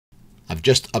I've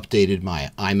just updated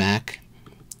my iMac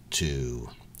to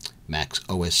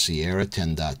macOS Sierra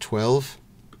 10.12.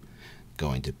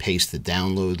 Going to paste the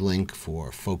download link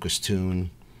for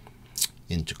FocusTune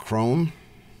into Chrome,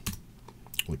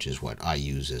 which is what I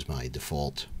use as my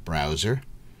default browser.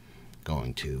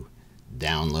 Going to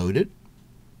download it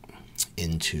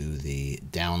into the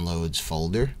Downloads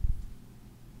folder.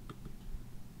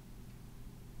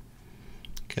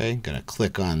 Okay, I'm going to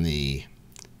click on the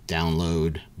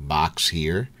download box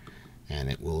here, and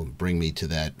it will bring me to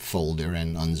that folder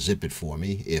and unzip it for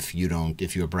me. If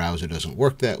your browser doesn't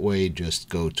work that way, just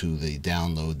go to the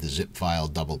download the zip file,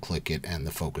 double click it, and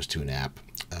the FocusTune app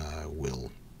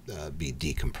will be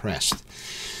decompressed.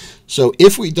 So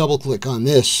if we double click on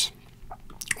this,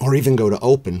 or even go to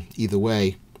open, either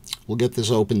way, we'll get this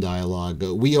open dialog.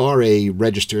 We are a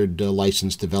registered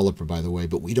licensed developer, by the way,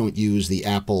 but we don't use the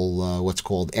Apple what's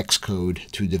called Xcode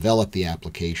to develop the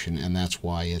application, and that's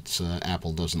why it's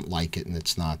Apple doesn't like it, and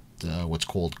it's not what's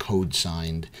called code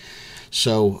signed.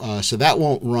 So that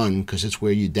won't run because it's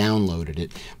where you downloaded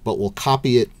it, but we'll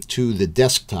copy it to the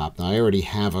desktop. Now I already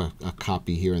have a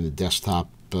copy here in the desktop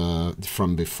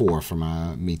from before,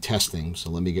 from me testing, so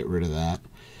let me get rid of that.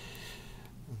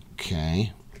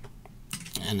 Okay.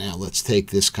 And now let's take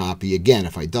this copy. Again,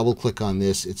 if I double click on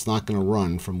this, it's not going to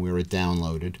run from where it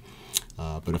downloaded.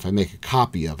 But if I make a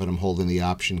copy of it, I'm holding the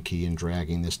Option key and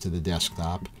dragging this to the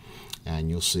desktop. And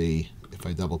you'll see if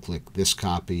I double click this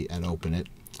copy and open it,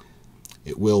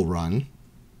 it will run.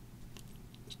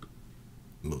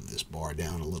 Move this bar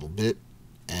down a little bit.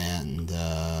 And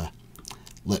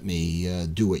let me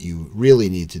do what you really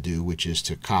need to do, which is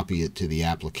to copy it to the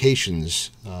Applications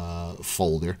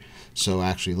folder. So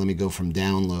actually, let me go from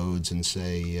Downloads and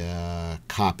say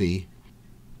Copy.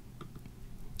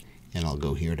 And I'll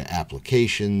go here to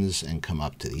Applications and come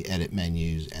up to the Edit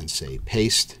menus and say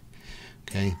Paste.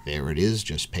 Okay, there it is.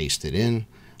 Just paste it in.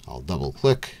 I'll double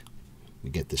click. We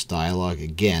get this dialog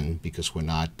again because we're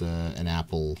not an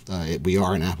Apple. We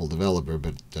are an Apple developer,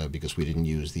 but because we didn't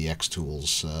use the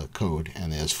Xtools code.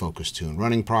 And there's FocusTune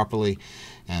running properly,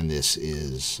 and this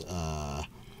is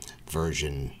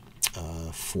version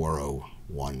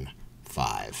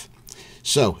 4015.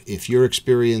 So if your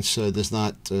experience does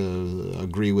not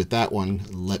agree with that one,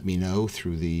 let me know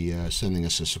through the sending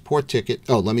us a support ticket.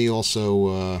 Oh, let me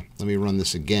also let me run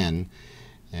this again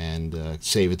and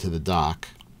save it to the dock.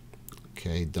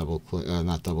 Okay, double click,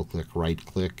 not double click, right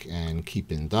click and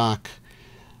keep in dock,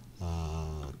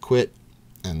 quit,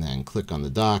 and then click on the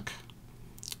dock,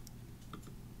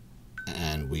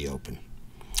 and we open.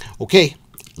 Okay,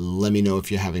 let me know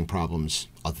if you're having problems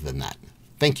other than that.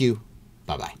 Thank you.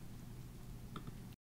 Bye-bye.